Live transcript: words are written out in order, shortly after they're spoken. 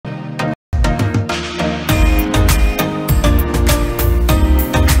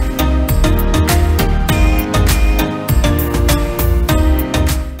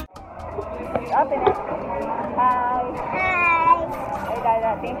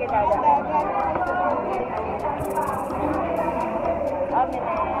Okay, Dada. Okay,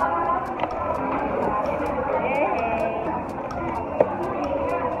 yay.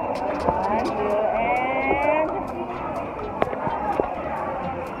 1, 2, and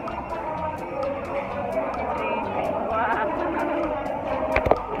 3. Wow.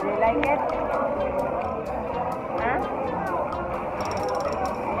 Do you like it? Huh?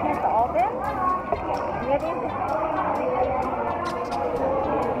 You have to open? Get in.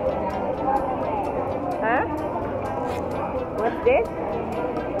 Huh? What's this?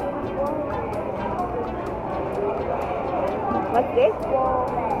 What's this?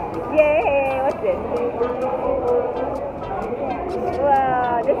 Yay! What's this?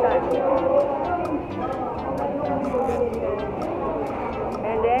 Wow, this one.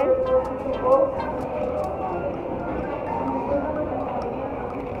 And then?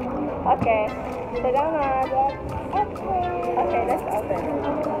 Okay. Salamat. Okay, let's open.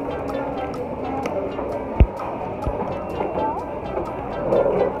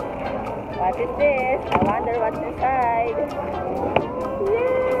 What is this? I wonder what's inside.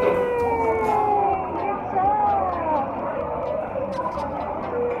 Yay!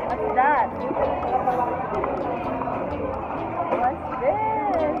 What's that? What's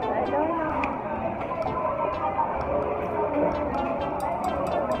this? I don't know.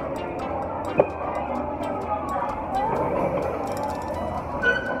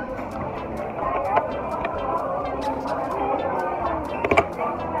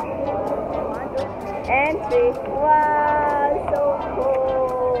 Entry. Wow, so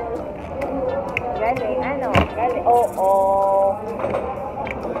cool. Galing, ano? Galing. Oh.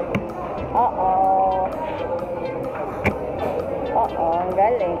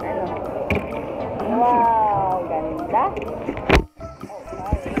 Galing, ano? Wow, ganda.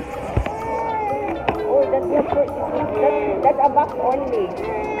 Oh, that's a box only.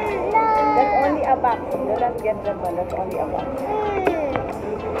 That's only a box. Do not get that one. That's only a box.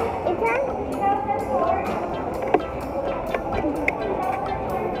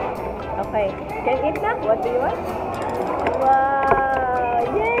 Okay, can you eat now? What do you want? Wow!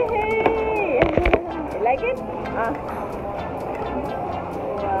 Yay! You like it? Wow.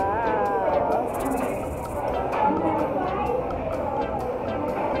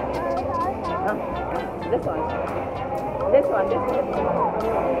 This one.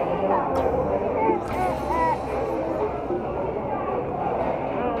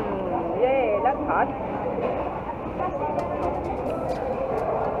 Yay, that's hot.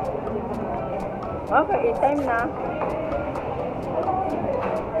 Okay, eat time na.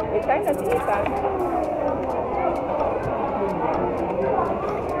 Eat time na si Ethan.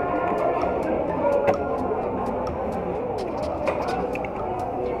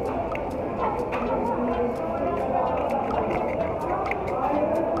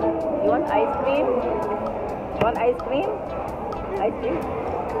 You want ice cream? You want ice cream? Ice cream?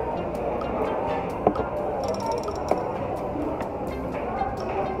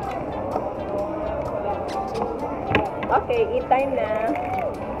 Okay, eat time na.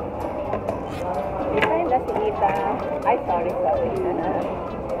 Eat time na si Ita. Ay, sorry.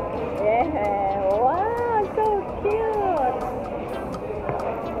 Yeah. Wow, so cute.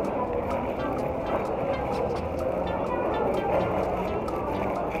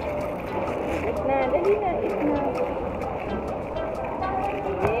 Eat na, dali na, eat na.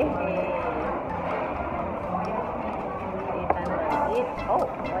 Yeah. Ita na, eat. Oh,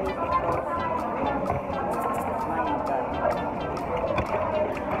 why is it closed?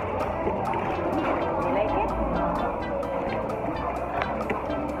 You like it?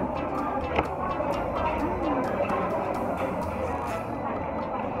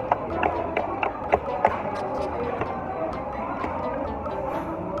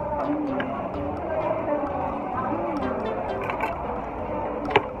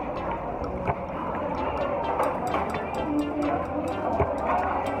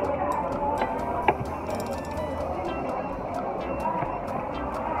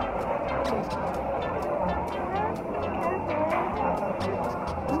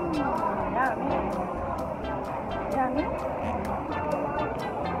 Yummy.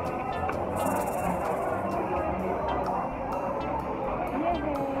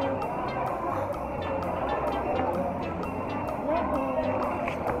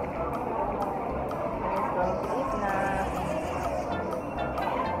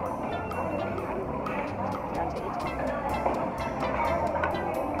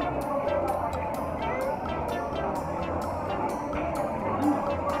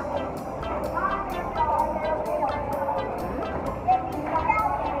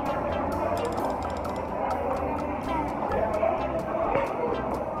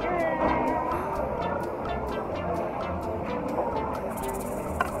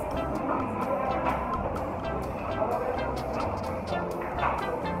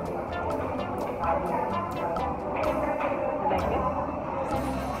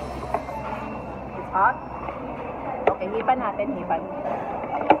 Hot? Okay, hipan natin, hipan.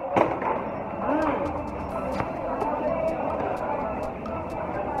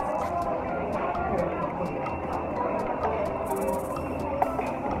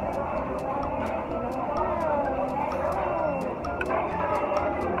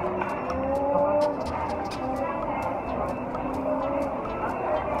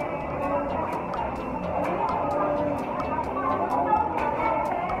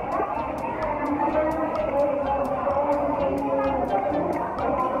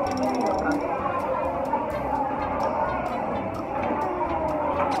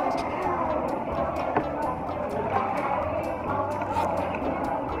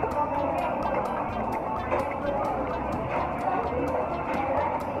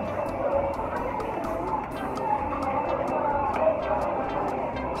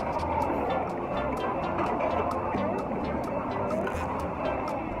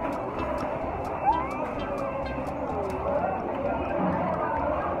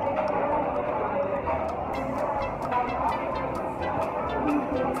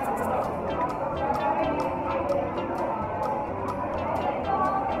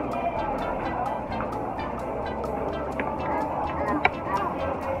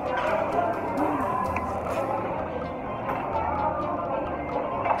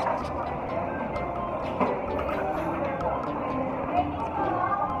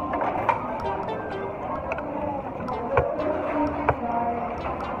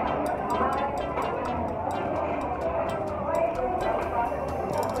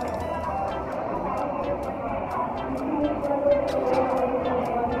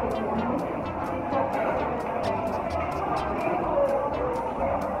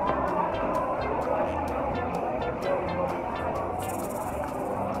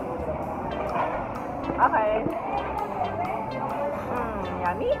 Okay.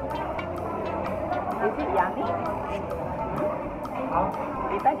 Yummy? Is it yummy?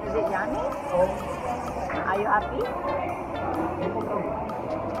 Ethan, is it yummy? Are you happy?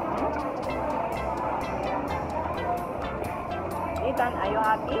 Ethan, are you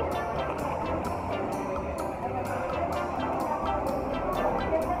happy?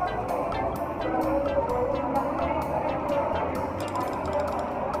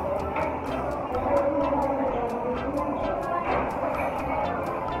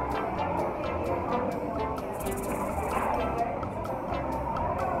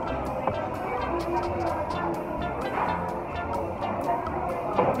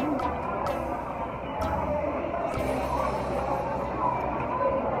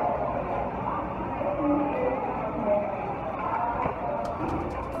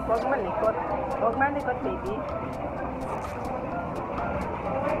 Huwag malikot. Huwag malikot, baby.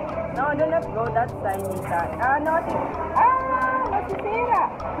 No, do not go that side, Nita. Nasisira. Nasisira.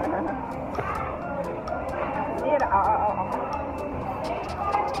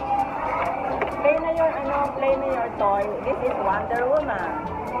 Play na your toy. This is Wonder Woman.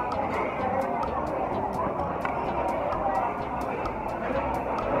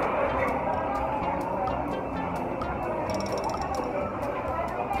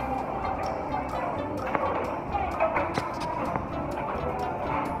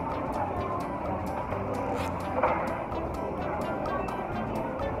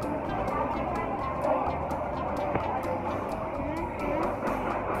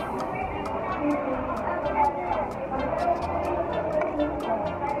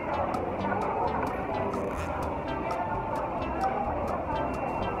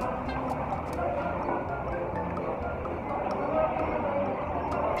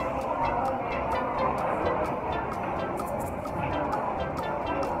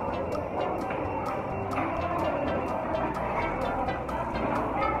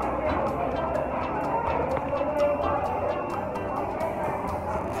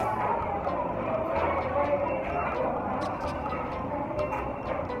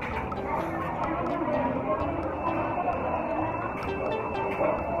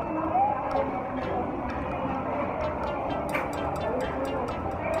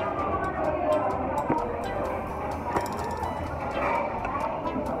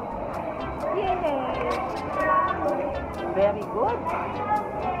 Very good.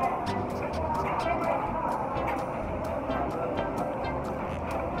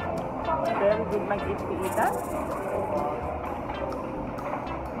 Very good mag-eat si Ethan.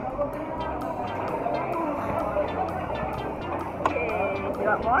 Okay, you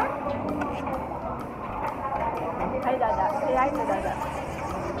want more? Hi, Dada. Say hi to Dada.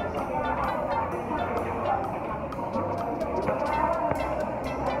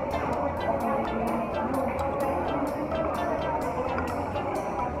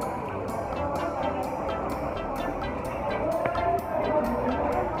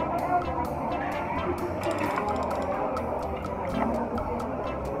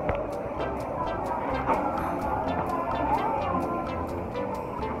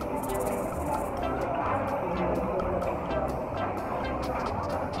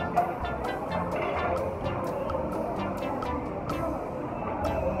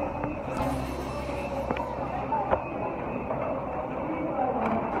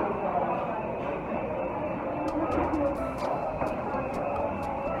 Okay,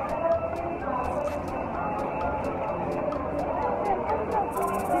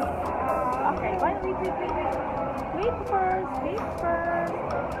 wait first, wait first.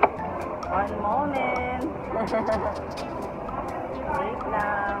 One moment. Wait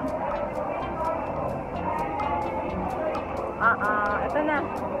lang. Ito na.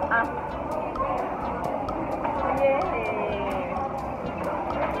 Yay!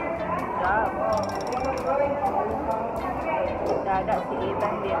 Job. Dada, si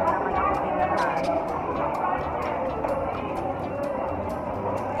Ethan, hindi na naman ako pinahan.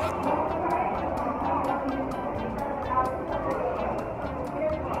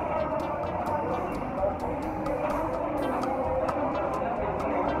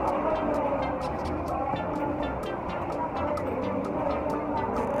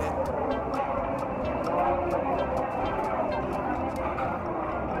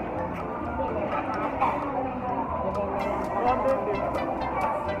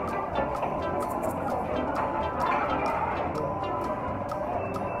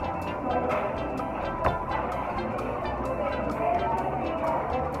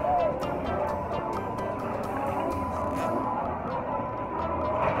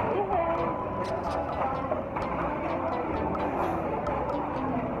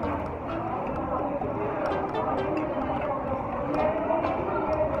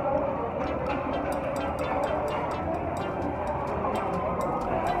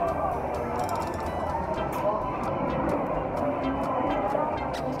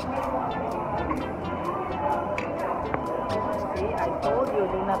 I told you,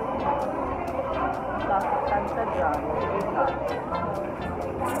 do not sasaktan sa dyan.